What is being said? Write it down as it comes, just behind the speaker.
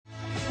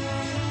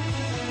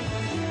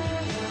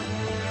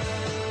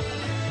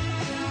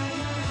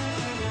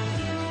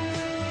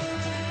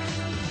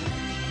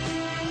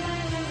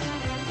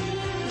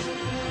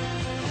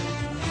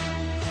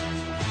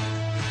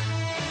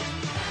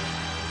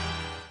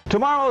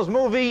Tomorrow's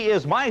movie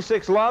is My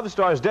Six Loves,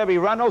 stars Debbie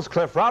Reynolds,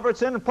 Cliff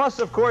Robertson, plus,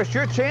 of course,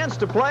 your chance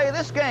to play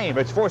this game.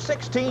 It's for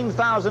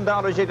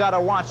 $16,000 you got to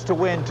watch to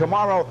win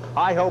tomorrow.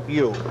 I hope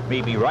you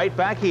meet me right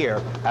back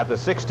here at the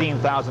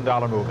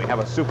 $16,000 movie. Have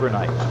a super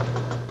night.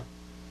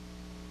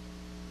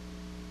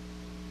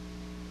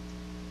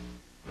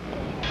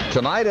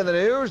 Tonight in the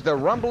news, the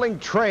rumbling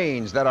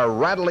trains that are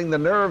rattling the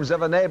nerves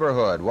of a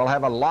neighborhood. We'll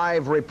have a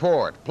live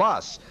report.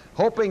 Plus,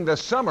 hoping the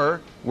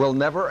summer will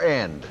never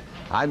end.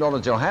 I'm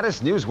Nolan Johannes.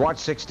 Newswatch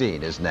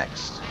 16 is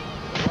next.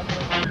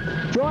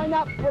 Join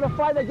up for the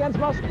fight against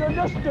muscular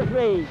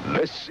dystrophy.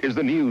 This is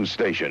the news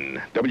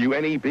station,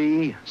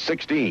 WNEP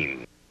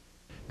 16.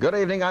 Good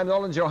evening, I'm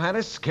Nolan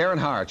Johannes. Karen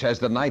Harch has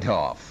the night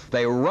off.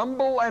 They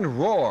rumble and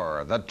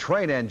roar. The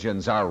train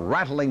engines are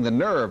rattling the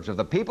nerves of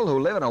the people who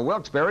live in a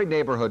Wilkes-Barre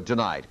neighborhood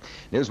tonight.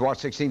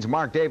 Newswatch 16's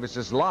Mark Davis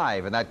is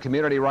live in that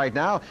community right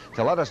now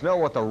to let us know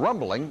what the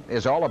rumbling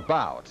is all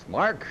about.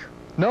 Mark?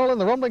 Nolan,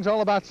 the rumbling's all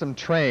about some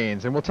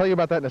trains, and we'll tell you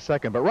about that in a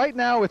second. But right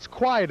now, it's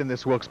quiet in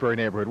this Wilkes-Barre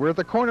neighborhood. We're at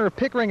the corner of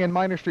Pickering and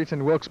Minor Streets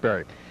in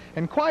Wilkes-Barre.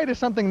 And quiet is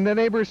something the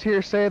neighbors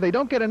here say they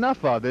don't get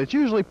enough of. It's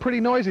usually pretty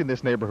noisy in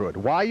this neighborhood.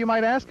 Why, you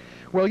might ask?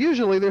 Well,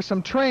 usually there's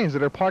some trains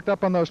that are parked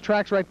up on those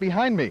tracks right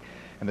behind me.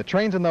 And the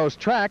trains on those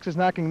tracks is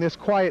knocking this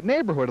quiet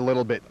neighborhood a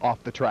little bit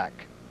off the track.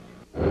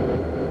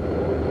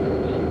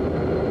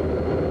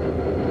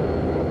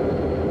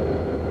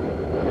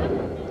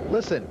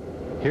 Listen,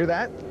 hear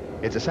that?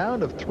 It's a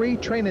sound of 3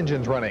 train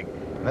engines running.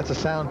 And that's a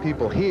sound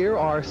people here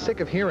are sick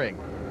of hearing.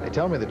 They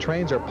tell me the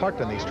trains are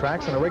parked on these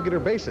tracks on a regular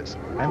basis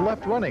and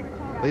left running,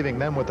 leaving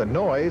them with a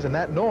noise, and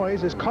that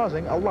noise is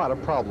causing a lot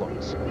of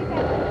problems.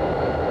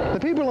 The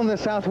people in the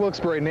South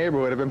Wilkes-Barre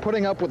neighborhood have been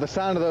putting up with the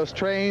sound of those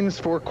trains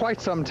for quite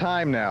some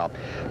time now.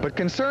 But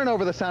concern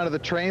over the sound of the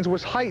trains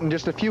was heightened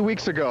just a few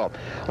weeks ago.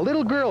 A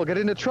little girl got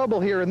into trouble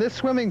here in this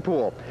swimming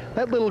pool.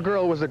 That little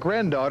girl was the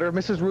granddaughter of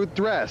Mrs. Ruth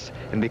Dress.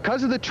 And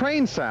because of the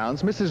train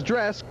sounds, Mrs.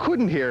 Dress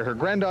couldn't hear her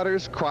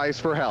granddaughter's cries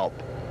for help.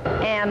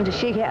 And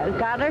she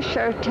got her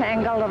shirt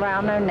tangled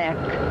around her neck.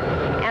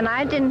 And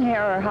I didn't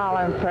hear her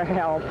hollering for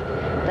help.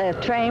 The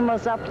train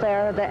was up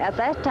there. At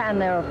that time,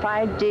 there were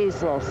 5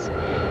 diesels.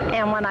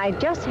 And when I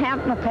just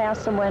happened to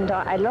pass the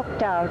window, I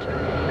looked out,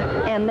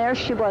 and there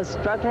she was,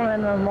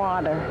 struggling in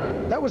water.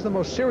 That was the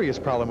most serious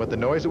problem with the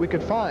noise that we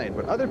could find,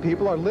 but other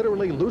people are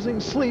literally losing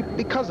sleep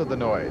because of the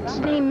noise.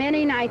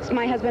 Many nights,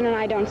 my husband and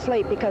I don't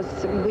sleep because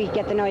we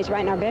get the noise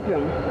right in our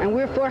bedroom, and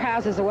we're 4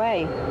 houses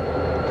away.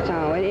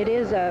 So it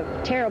is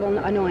a terrible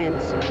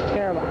annoyance,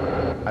 terrible.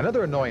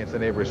 Another annoyance the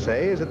neighbors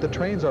say is that the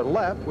trains are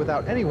left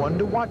without anyone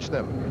to watch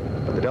them.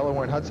 But the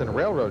Delaware and Hudson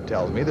Railroad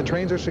tells me the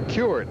trains are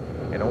secured,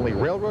 and only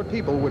railroad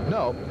people would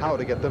know how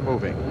to get them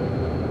moving.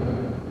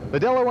 The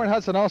Delaware and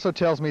Hudson also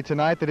tells me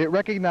tonight that it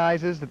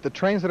recognizes that the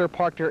trains that are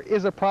parked here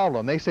is a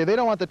problem. They say they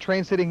don't want the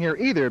trains sitting here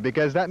either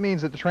because that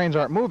means that the trains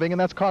aren't moving, and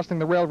that's costing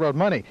the railroad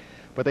money.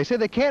 But they say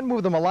they can't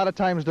move them a lot of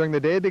times during the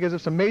day because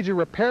of some major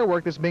repair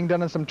work that's being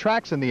done on some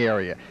tracks in the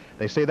area.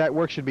 They say that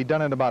work should be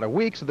done in about a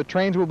week, so the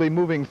trains will be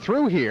moving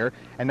through here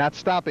and not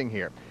stopping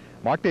here.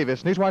 Mark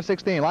Davis, Newswatch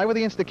 16, live with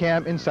the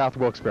Instacam in South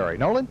Wilkes-Barre.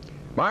 Nolan?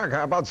 Mark,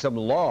 how about some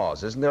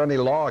laws? Isn't there any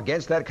law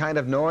against that kind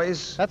of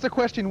noise? That's a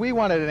question we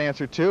wanted an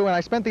answer to, and I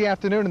spent the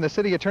afternoon in the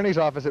city attorney's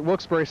office at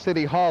Wilkes-Barre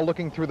City Hall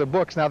looking through the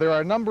books. Now, there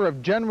are a number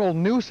of general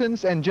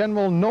nuisance and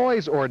general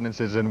noise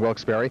ordinances in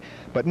Wilkes-Barre,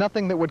 but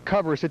nothing that would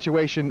cover a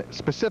situation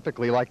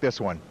specifically like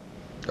this one.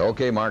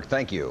 Okay, Mark,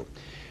 thank you.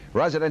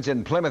 Residents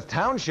in Plymouth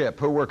Township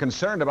who were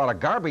concerned about a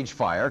garbage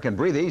fire can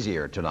breathe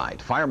easier tonight.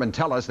 Firemen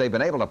tell us they've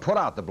been able to put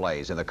out the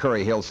blaze in the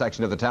Curry Hill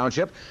section of the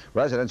township.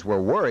 Residents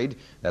were worried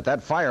that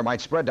that fire might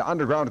spread to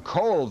underground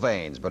coal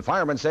veins, but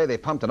firemen say they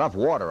pumped enough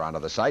water onto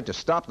the site to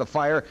stop the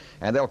fire,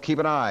 and they'll keep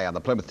an eye on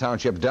the Plymouth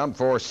Township dump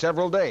for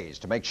several days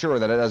to make sure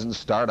that it doesn't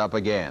start up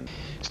again.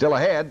 Still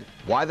ahead,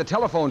 why the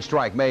telephone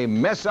strike may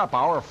mess up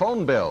our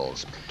phone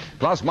bills.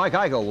 Plus, Mike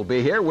Igoe will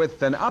be here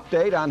with an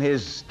update on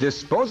his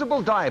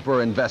disposable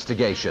diaper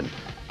investigation.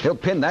 He'll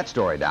pin that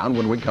story down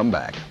when we come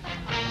back.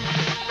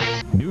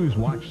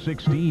 Newswatch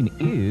 16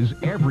 is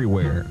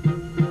everywhere.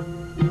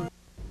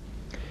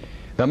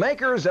 The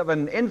makers of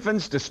an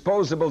infant's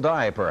disposable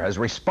diaper has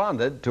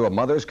responded to a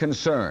mother's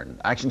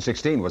concern. Action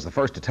 16 was the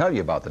first to tell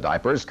you about the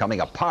diapers coming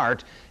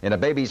apart in a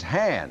baby's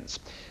hands.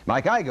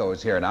 Mike Igoe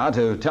is here now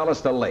to tell us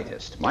the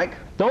latest. Mike?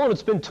 Nolan,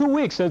 it's been 2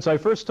 weeks since I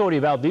first told you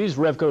about these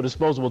Revco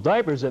disposable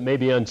diapers that may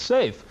be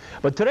unsafe.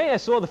 But today I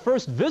saw the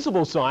first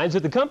visible signs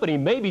that the company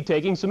may be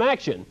taking some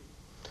action.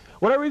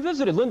 When I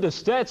revisited Linda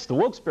Stetz, the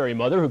Wilkes-Barre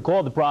mother who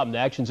called the problem to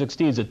Action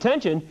 16's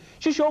attention,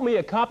 she showed me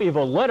a copy of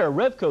a letter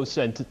Revco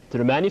sent to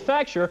the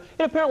manufacturer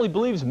it apparently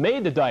believes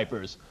made the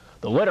diapers.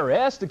 The letter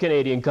asked the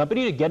Canadian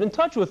company to get in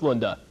touch with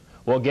Linda.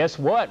 Well, guess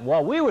what?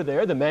 While we were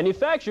there, the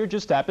manufacturer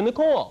just happened to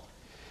call.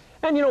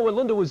 And you know, when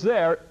Linda was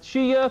there,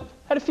 she had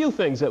a few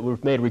things that were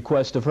made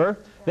request of her.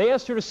 They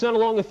asked her to send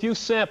along a few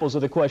samples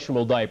of the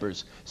questionable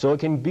diapers so it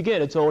can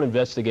begin its own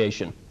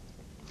investigation.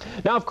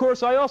 Now, of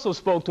course, I also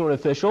spoke to an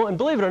official, and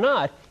believe it or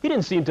not, he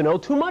didn't seem to know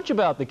too much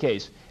about the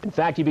case. In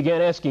fact, he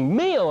began asking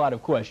me a lot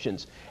of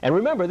questions. And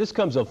remember, this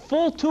comes a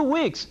full 2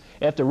 weeks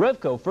after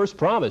Revco first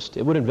promised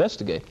it would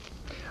investigate.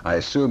 I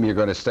assume you're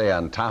going to stay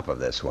on top of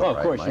this one, Well, of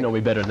right, course, Mike? you know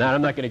me better than that.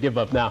 I'm not going to give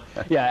up now.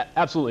 Yeah,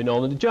 absolutely,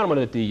 Nolan. The gentleman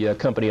at the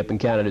company up in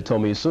Canada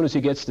told me as soon as he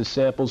gets the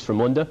samples from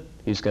Linda,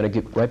 he's going to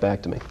get right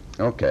back to me.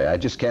 Okay, I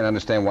just can't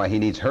understand why he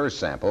needs her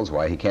samples,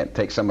 why he can't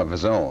take some of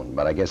his own.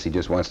 But I guess he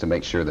just wants to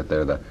make sure that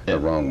they're the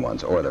wrong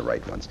ones or the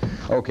right ones.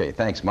 Okay,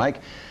 thanks,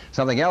 Mike.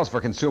 Something else for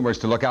consumers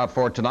to look out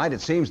for tonight. It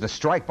seems the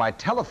strike by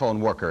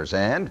telephone workers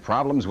and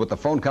problems with the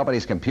phone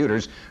company's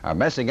computers are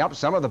messing up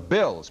some of the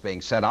bills being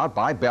sent out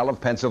by Bell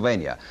of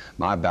Pennsylvania.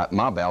 Ma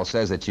Bell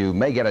says that you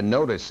may get a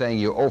notice saying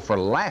you owe for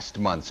last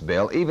month's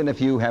bill, even if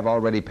you have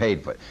already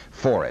paid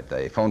for it.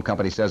 The phone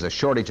company says a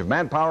shortage of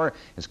manpower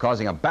is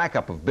causing a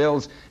backup of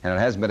bills, and it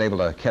hasn't been able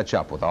to catch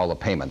up with all the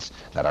payments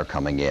that are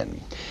coming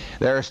in.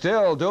 They're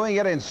still doing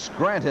it in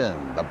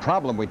Scranton. The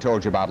problem we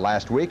told you about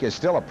last week is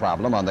still a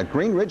problem on the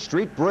Greenridge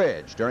Street Bridge.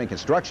 During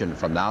construction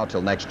from now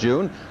till next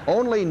June,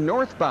 only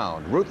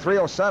northbound Route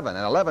 307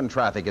 and 11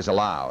 traffic is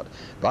allowed.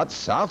 But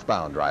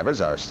southbound drivers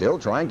are still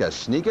trying to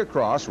sneak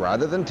across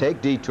rather than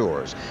take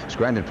detours.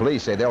 Scranton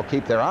police say they'll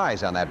keep their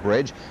eyes on that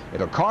bridge.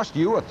 It'll cost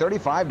you a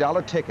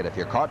 $35 ticket if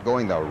you're caught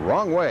going the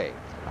wrong way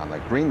on the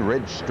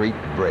Greenridge Street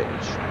Bridge.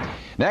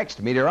 Next,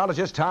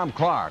 meteorologist Tom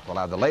Clark will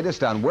have the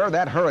latest on where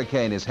that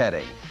hurricane is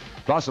heading.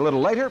 Plus, a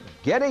little later,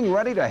 getting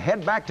ready to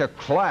head back to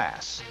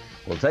class.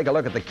 We'll take a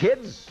look at the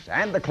kids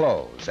and the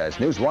clothes as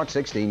Newswatch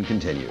 16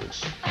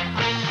 continues.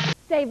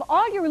 Save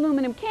all your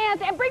aluminum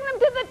cans and bring them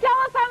to the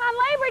telethon on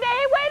Labor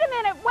Day. Wait a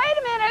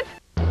minute.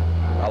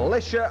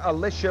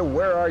 Alicia,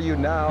 where are you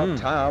now?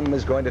 Tom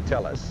is going to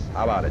tell us.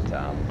 How about it,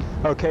 Tom?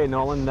 Okay,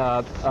 Nolan,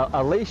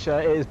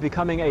 Alicia is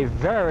becoming a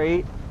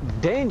very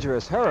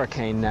dangerous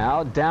hurricane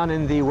now down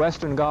in the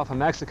western Gulf of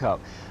Mexico.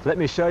 Let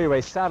me show you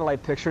a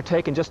satellite picture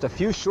taken just a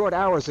few short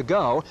hours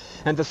ago,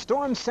 and the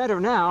storm center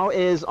now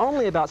is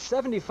only about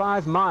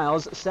 75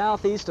 miles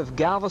southeast of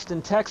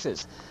Galveston,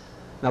 Texas.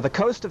 Now, the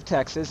coast of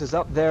Texas is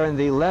up there in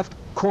the left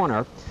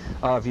corner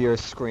of your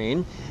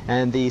screen,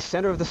 and the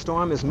center of the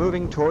storm is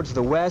moving towards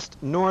the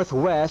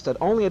west-northwest at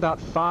only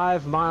about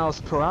 5 miles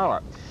per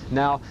hour.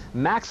 Now,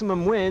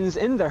 maximum winds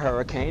in the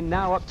hurricane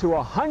now up to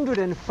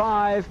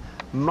 105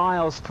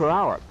 miles per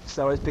hour.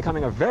 So it's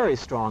becoming a very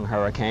strong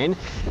hurricane,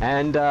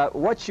 and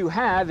what you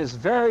have is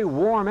very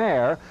warm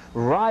air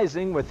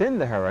rising within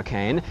the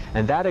hurricane,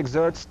 and that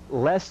exerts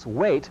less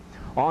weight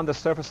on the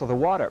surface of the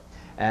water.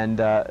 And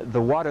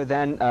the water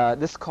then,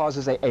 this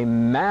causes a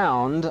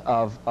mound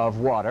of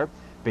water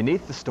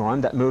beneath the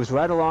storm that moves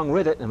right along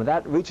with it, and when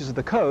that reaches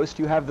the coast,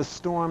 you have the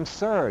storm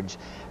surge.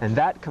 And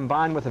that,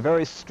 combined with a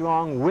very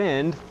strong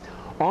wind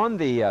on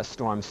the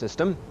storm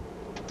system,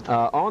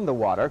 on the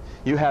water,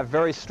 you have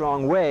very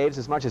strong waves,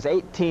 as much as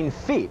 18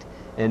 feet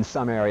in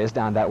some areas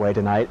down that way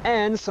tonight,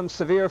 and some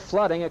severe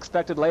flooding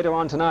expected later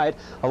on tonight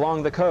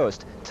along the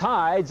coast.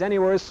 Tides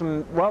anywhere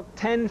from, well,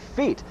 10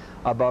 feet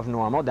above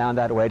normal down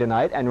that way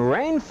tonight, and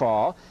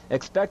rainfall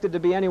expected to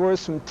be anywhere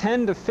from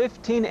 10 to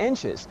 15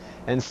 inches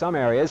in some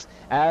areas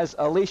as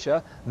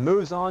Alicia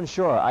moves on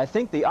shore. I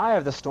think the eye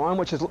of the storm,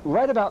 which is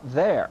right about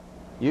there,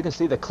 you can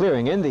see the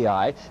clearing in the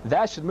eye,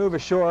 that should move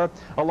ashore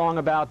along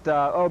about,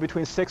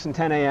 between 6 and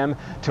 10 a.m.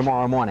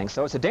 tomorrow morning.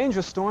 So it's a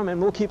dangerous storm,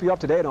 and we'll keep you up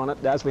to date on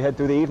it as we head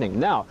through the evening.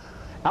 Now,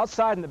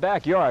 outside in the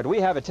backyard, we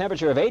have a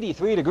temperature of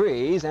 83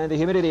 degrees, and the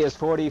humidity is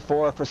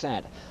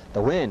 44%.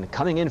 The wind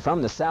coming in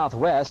from the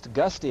southwest,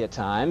 gusty at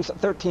times,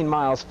 13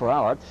 miles per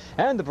hour,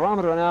 and the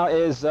barometer now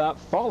is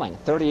falling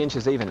 30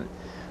 inches even.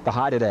 The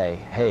high today,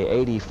 hey,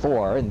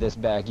 84 in this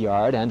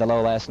backyard, and the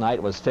low last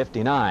night was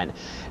 59.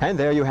 And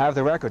there you have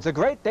the records. A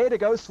great day to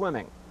go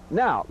swimming.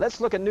 Now, let's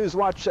look at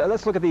Newswatch,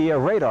 let's look at the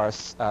radar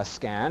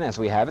scan as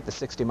we have it, the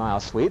 60-mile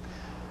sweep.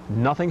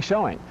 Nothing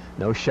showing.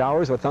 No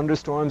showers or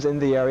thunderstorms in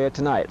the area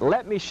tonight.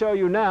 Let me show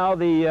you now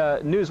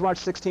the Newswatch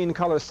 16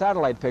 color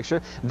satellite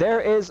picture.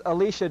 There is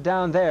Alicia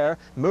down there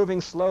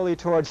moving slowly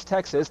towards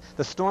Texas.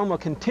 The storm will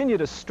continue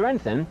to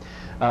strengthen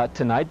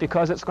tonight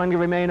because it's going to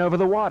remain over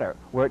the water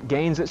where it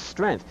gains its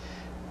strength.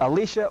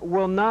 Alicia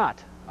will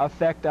not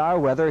affect our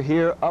weather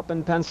here up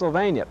in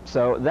Pennsylvania.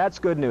 So that's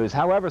good news.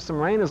 However, some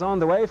rain is on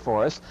the way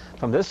for us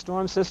from this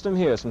storm system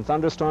here. Some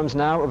thunderstorms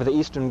now over the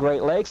eastern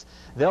Great Lakes.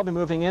 They'll be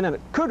moving in, and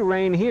it could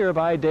rain here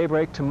by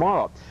daybreak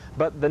tomorrow.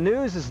 But the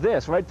news is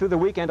this: right through the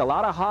weekend, a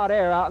lot of hot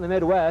air out in the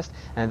Midwest,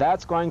 and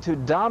that's going to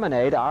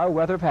dominate our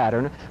weather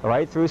pattern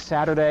right through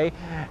Saturday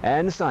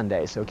and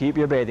Sunday. So keep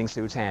your bathing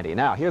suits handy.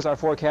 Now, here's our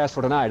forecast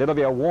for tonight. It'll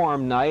be a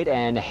warm night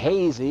and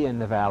hazy in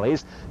the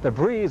valleys. The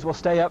breeze will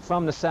stay up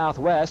from the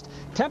southwest.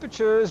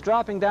 Temperatures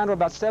dropping down to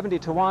about 70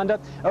 Towanda.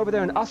 Over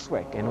there in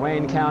Uswick in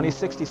Wayne County,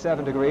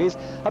 67 degrees.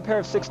 A pair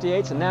of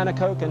 68s in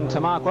Nanacoke and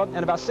Tamaqua,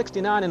 and about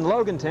 69 in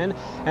Loganton.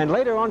 And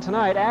later on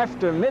tonight,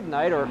 after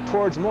midnight or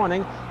towards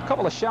morning, a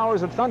couple of showers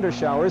or thunder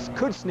showers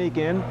could sneak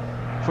in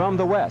from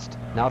the west.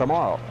 Now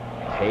tomorrow,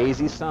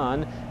 hazy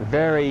sun,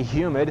 very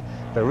humid,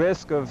 the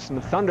risk of some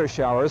thunder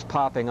showers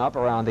popping up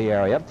around the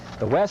area.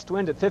 The west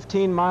wind at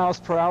 15 miles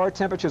per hour,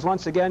 temperatures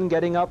once again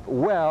getting up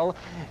well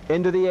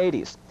into the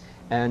 80s.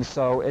 And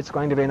so it's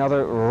going to be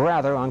another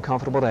rather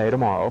uncomfortable day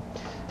tomorrow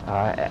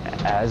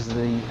as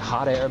the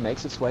hot air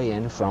makes its way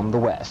in from the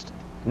west.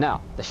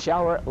 Now, the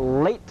shower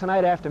late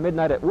tonight after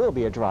midnight. It will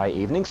be a dry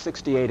evening,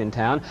 68 in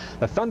town.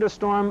 The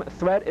thunderstorm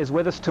threat is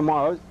with us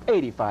tomorrow,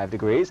 85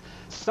 degrees.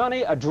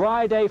 Sunny, a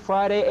dry day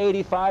Friday,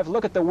 85.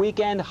 Look at the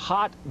weekend,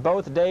 hot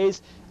both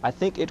days. I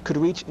think it could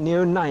reach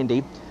near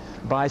 90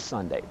 by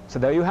Sunday. So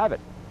there you have it.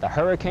 The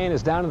hurricane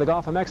is down in the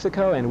Gulf of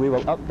Mexico, and we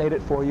will update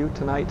it for you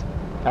tonight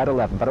at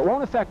 11. But it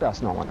won't affect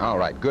us, Nolan. All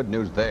right, good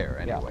news there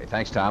anyway. Yeah.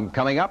 Thanks, Tom.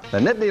 Coming up, the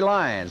Nittany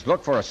Lions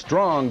look for a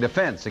strong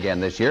defense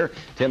again this year.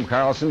 Tim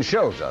Karlson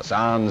shows us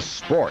on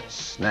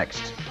sports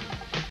next.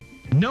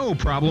 No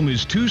problem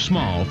is too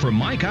small for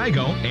Mike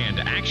Igoe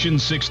and Action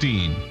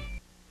 16.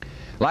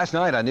 Last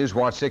night on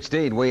Newswatch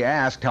 16, we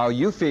asked how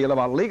you feel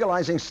about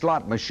legalizing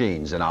slot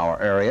machines in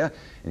our area.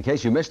 In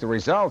case you missed the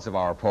results of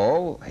our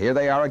poll, here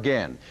they are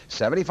again.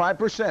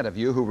 75% of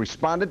you who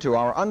responded to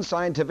our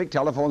unscientific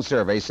telephone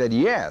survey said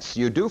yes,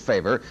 you do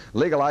favor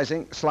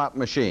legalizing slot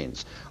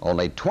machines.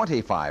 Only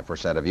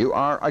 25% of you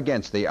are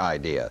against the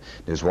idea.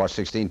 Newswatch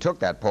 16 took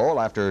that poll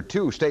after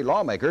 2 state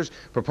lawmakers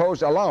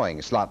proposed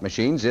allowing slot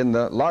machines in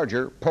the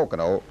larger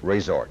Pocono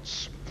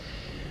resorts.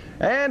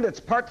 And it's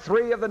part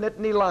 3 of the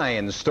Nittany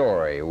Lions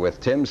story with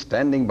Tim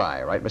standing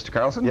by. Right, Mr.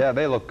 Karlson? Yeah,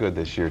 they look good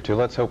this year, too.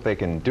 Let's hope they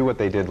can do what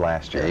they did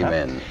last year.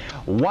 Amen. Huh?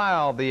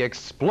 While the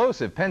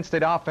explosive Penn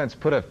State offense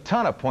put a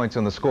ton of points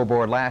on the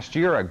scoreboard last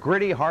year, a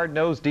gritty,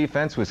 hard-nosed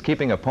defense was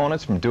keeping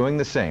opponents from doing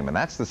the same. And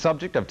that's the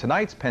subject of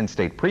tonight's Penn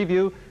State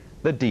preview,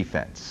 the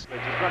defense.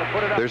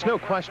 There's no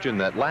question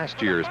that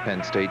last year's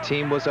Penn State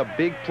team was a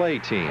big play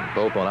team,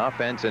 both on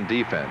offense and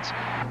defense.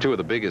 2 of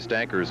the biggest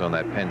anchors on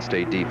that Penn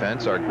State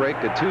defense are Greg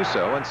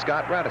Gattuso and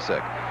Scott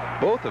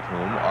Radisek, both of whom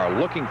are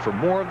looking for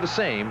more of the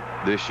same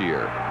this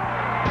year.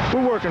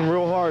 We're working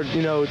real hard.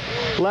 You know,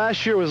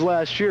 last year was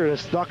last year.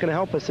 It's not going to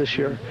help us this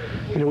year.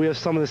 You know, we have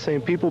some of the same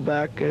people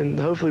back, and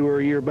hopefully we're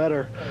a year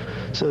better.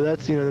 So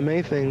that's, you know, the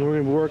main thing. We're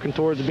going to be working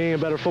towards being a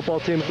better football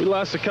team. We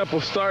lost a couple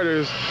of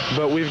starters,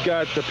 but we've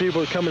got the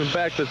people coming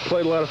back that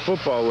played a lot of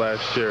football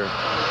last year.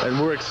 And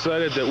we're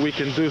excited that we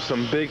can do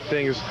some big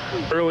things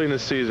early in the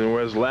season,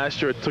 whereas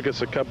last year it took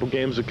us a couple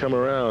games to come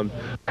around.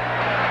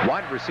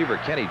 Wide receiver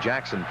Kenny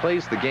Jackson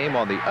plays the game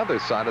on the other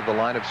side of the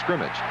line of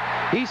scrimmage.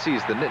 He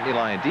sees the Nittany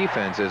Lion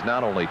defense as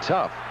not only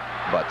tough,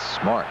 but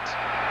smart.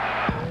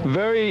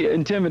 Very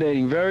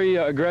intimidating, very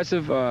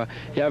aggressive.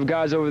 You have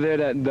guys over there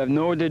that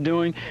know what they're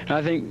doing. And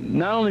I think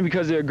not only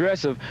because they're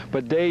aggressive,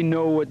 but they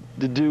know what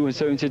to do in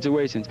certain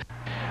situations.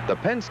 The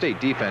Penn State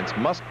defense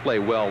must play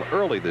well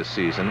early this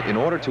season in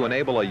order to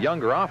enable a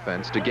younger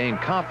offense to gain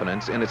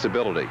confidence in its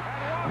ability.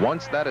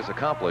 Once that is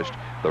accomplished,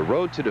 the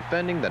road to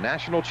defending the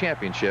national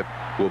championship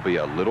will be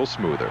a little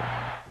smoother.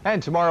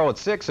 And tomorrow at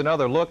 6,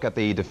 another look at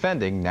the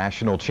defending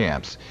national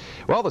champs.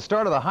 Well, the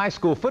start of the high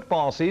school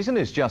football season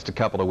is just a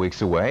couple of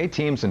weeks away.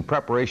 Teams in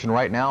preparation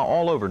right now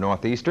all over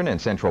northeastern and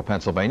central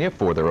Pennsylvania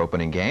for their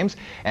opening games.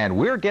 And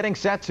we're getting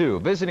set to,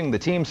 visiting the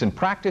teams in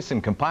practice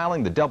and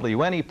compiling the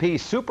WNEP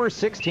Super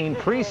 16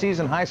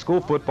 preseason high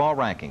school football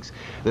rankings.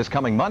 This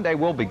coming Monday,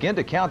 we'll begin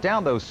to count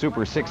down those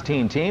Super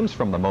 16 teams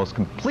from the most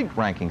complete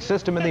ranking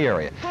system in the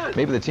area.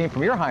 Maybe the team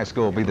from your high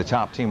school will be the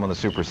top team on the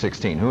Super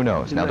 16. Who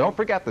knows? Now, don't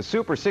forget the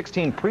Super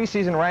 16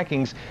 preseason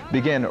rankings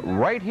begin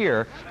right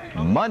here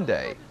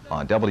Monday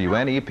on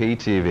WNEP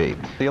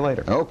TV. See you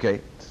later.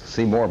 Okay.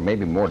 See more,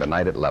 maybe more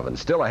tonight at 11.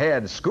 Still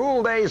ahead,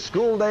 school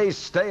days,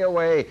 stay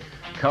away.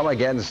 Come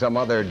again some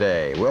other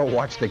day. We'll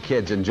watch the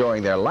kids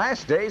enjoying their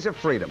last days of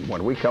freedom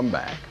when we come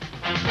back.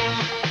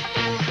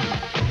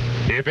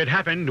 If it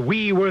happened,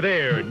 we were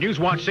there.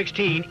 Newswatch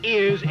 16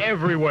 is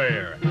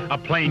everywhere. A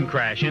plane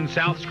crash in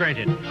South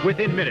Scranton.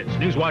 Within minutes,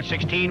 Newswatch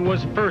 16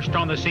 was first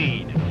on the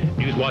scene.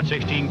 Newswatch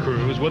 16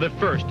 crews were the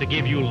first to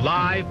give you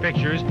live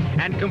pictures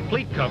and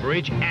complete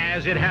coverage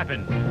as it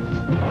happened.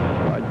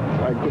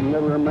 I could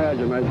never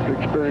imagine I'd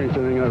experience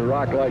anything a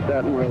rock like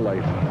that in my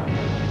life.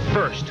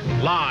 First,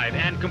 live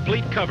and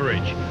complete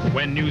coverage.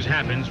 When news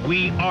happens,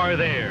 we are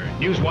there.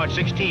 Newswatch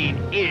 16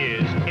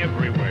 is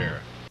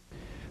everywhere.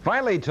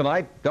 Finally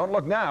tonight, don't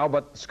look now,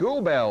 but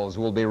school bells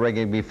will be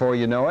ringing before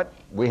you know it.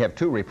 We have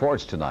 2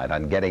 reports tonight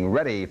on getting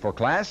ready for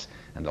class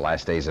and the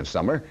last days of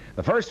summer.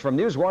 The first from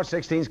Newswatch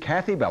 16's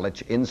Kathi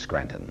Belich in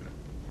Scranton.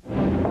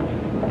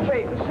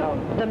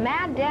 The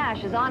mad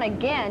dash is on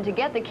again to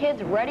get the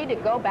kids ready to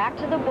go back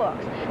to the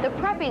books. The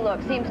preppy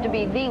look seems to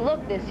be the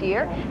look this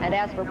year. And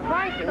as for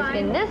prices,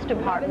 in this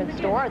department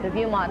store at the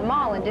Viewmont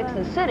Mall in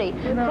Dixon City,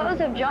 clothes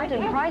have jumped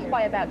in price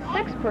by about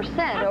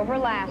 6% over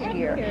last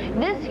year.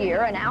 This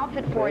year, an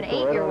outfit for an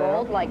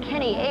 8-year-old like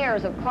Kenny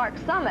Ayers of Clark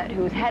Summit,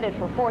 who's headed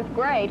for 4th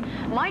grade,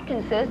 might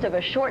consist of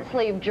a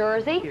short-sleeve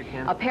jersey,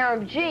 a pair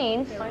of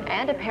jeans,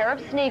 and a pair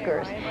of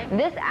sneakers.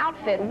 This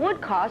outfit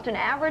would cost an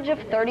average of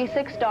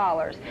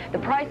 $36. The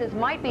price prices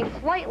might be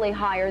slightly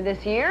higher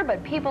this year,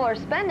 but people are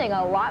spending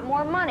a lot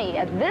more money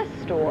at this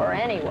store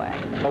anyway.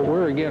 Well,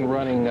 we're again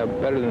running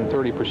better than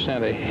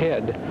 30%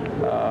 ahead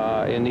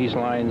in these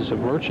lines of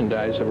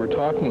merchandise that we're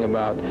talking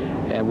about,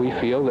 and we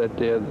feel that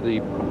the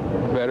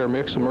better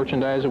mix of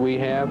merchandise that we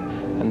have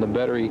and the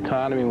better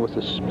economy with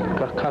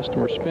the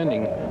customer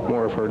spending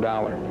more of her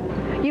dollar.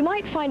 You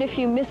might find a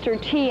few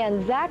Mr. T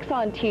and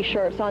Zaxxon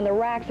t-shirts on the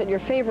racks at your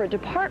favorite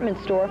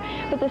department store,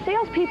 but the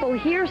salespeople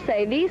here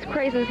say these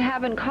crazes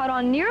haven't caught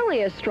on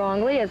nearly as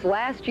strongly as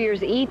last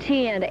year's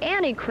E.T. and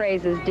Annie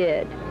crazes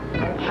did.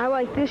 I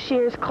like this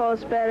year's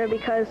clothes better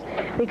because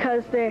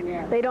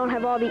they don't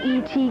have all the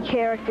E.T.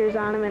 characters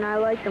on them, and I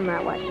like them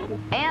that way.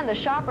 And the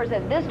shoppers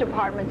at this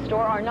department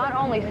store are not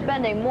only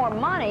spending more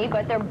money,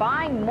 but they're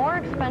buying more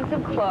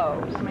expensive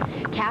clothes.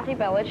 Kathi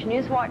Belich,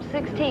 Newswatch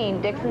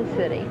 16, Dixon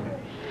City.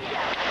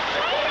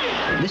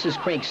 This is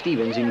Craig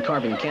Stevens in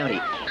Carbon County.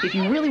 If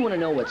you really want to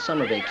know what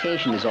summer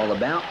vacation is all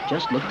about,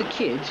 just look at the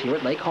kids here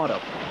at Lake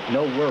Haunto.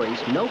 No worries,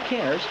 no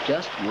cares,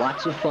 just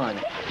lots of fun.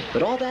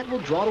 But all that will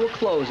draw to a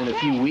close in a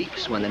few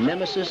weeks when the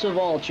nemesis of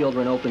all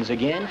children opens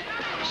again,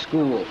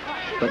 school.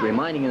 But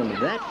reminding them of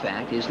that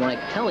fact is like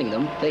telling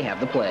them they have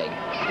the plague.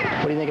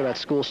 What do you think about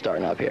school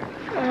starting up here?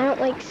 I don't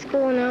like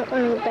school and I don't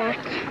want to go back.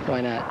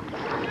 Why not?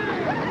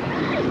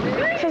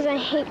 Because I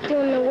hate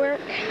doing the work.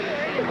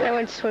 I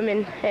went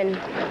swimming and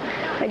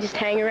I just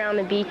hang around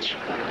the beach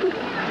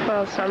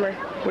all summer.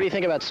 What do you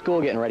think about school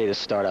getting ready to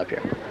start up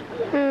here?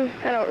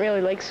 I don't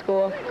really like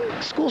school.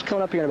 School's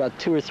coming up here in about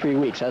 2 or 3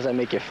 weeks. How does that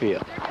make you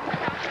feel?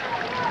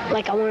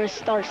 Like I want to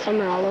start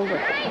summer all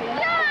over.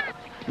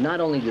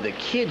 Not only do the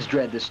kids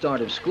dread the start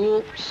of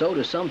school, so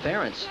do some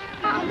parents.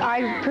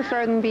 I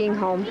prefer them being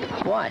home.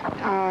 Why?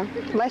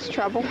 Less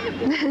trouble.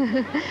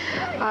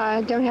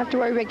 Don't have to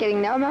worry about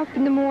getting them up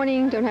in the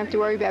morning. Don't have to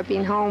worry about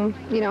being home,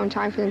 in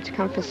time for them to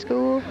come for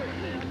school.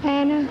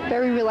 And a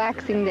very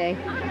relaxing day.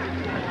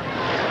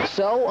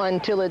 So,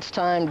 until it's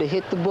time to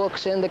hit the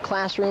books and the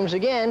classrooms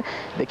again,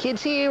 the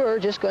kids here are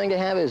just going to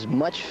have as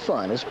much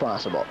fun as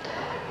possible.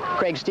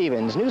 Craig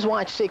Stevens,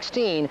 Newswatch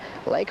 16,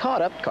 Lake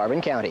Haunto, Carbon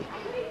County.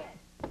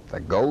 The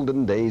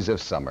golden days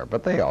of summer,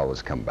 but they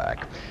always come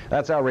back.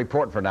 That's our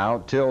report for now.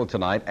 Till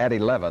tonight at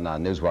 11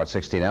 on Newswatch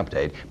 16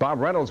 Update.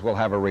 Bob Reynolds will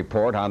have a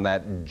report on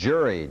that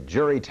jury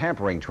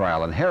tampering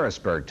trial in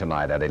Harrisburg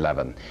tonight at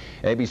 11.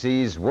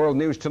 ABC's World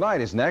News Tonight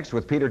is next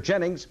with Peter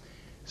Jennings.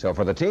 So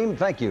for the team,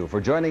 thank you for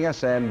joining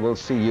us, and we'll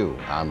see you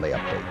on the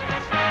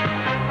Update.